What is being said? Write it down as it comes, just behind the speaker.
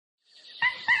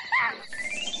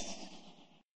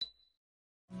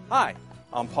Hi,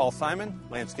 I'm Paul Simon,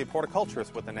 landscape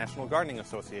horticulturist with the National Gardening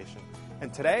Association,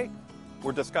 and today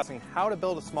we're discussing how to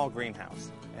build a small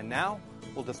greenhouse. And now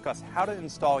we'll discuss how to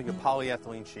install your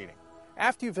polyethylene sheeting.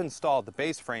 After you've installed the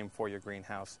base frame for your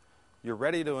greenhouse, you're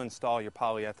ready to install your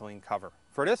polyethylene cover.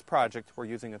 For this project, we're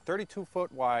using a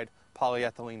 32-foot wide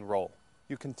polyethylene roll.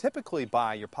 You can typically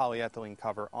buy your polyethylene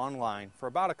cover online for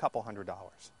about a couple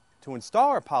 $100s. To install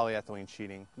our polyethylene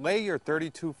sheeting, lay your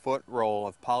 32-foot roll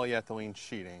of polyethylene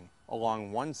sheeting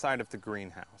along one side of the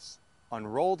greenhouse.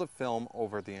 Unroll the film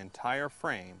over the entire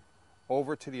frame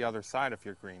over to the other side of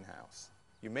your greenhouse.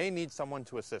 You may need someone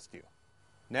to assist you.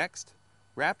 Next,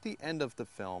 wrap the end of the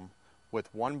film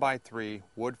with 1x3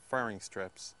 wood furring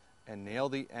strips and nail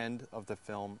the end of the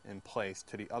film in place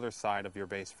to the other side of your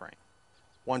base frame.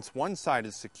 Once one side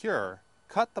is secure,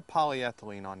 cut the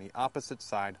polyethylene on the opposite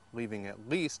side, leaving at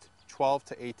least 12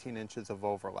 to 18 inches of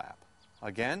overlap.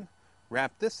 Again,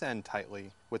 wrap this end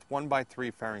tightly with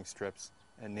 1x3 furring strips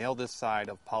and nail this side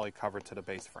of poly cover to the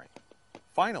base frame.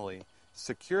 Finally,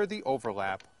 secure the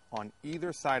overlap on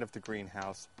either side of the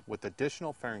greenhouse with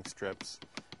additional furring strips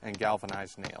and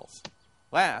galvanized nails.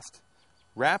 Last,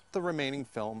 wrap the remaining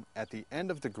film at the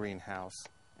end of the greenhouse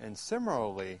and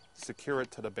similarly secure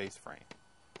it to the base frame.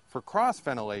 For cross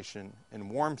ventilation in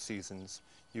warm seasons,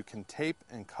 you can tape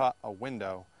and cut a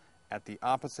window at the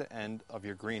opposite end of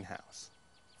your greenhouse.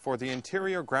 For the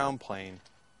interior ground plane,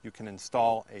 you can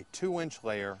install a 2-inch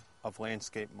layer of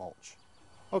landscape mulch.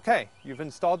 Okay, you've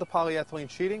installed the polyethylene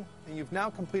sheeting and you've now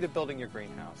completed building your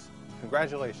greenhouse.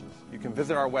 Congratulations. You can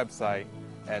visit our website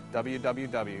at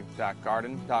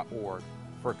www.garden.org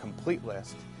for a complete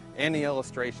list and the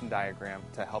illustration diagram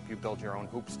to help you build your own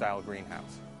hoop-style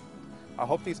greenhouse. I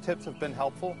hope these tips have been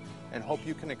helpful and hope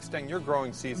you can extend your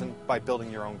growing season by building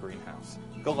your own greenhouse.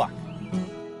 Good luck.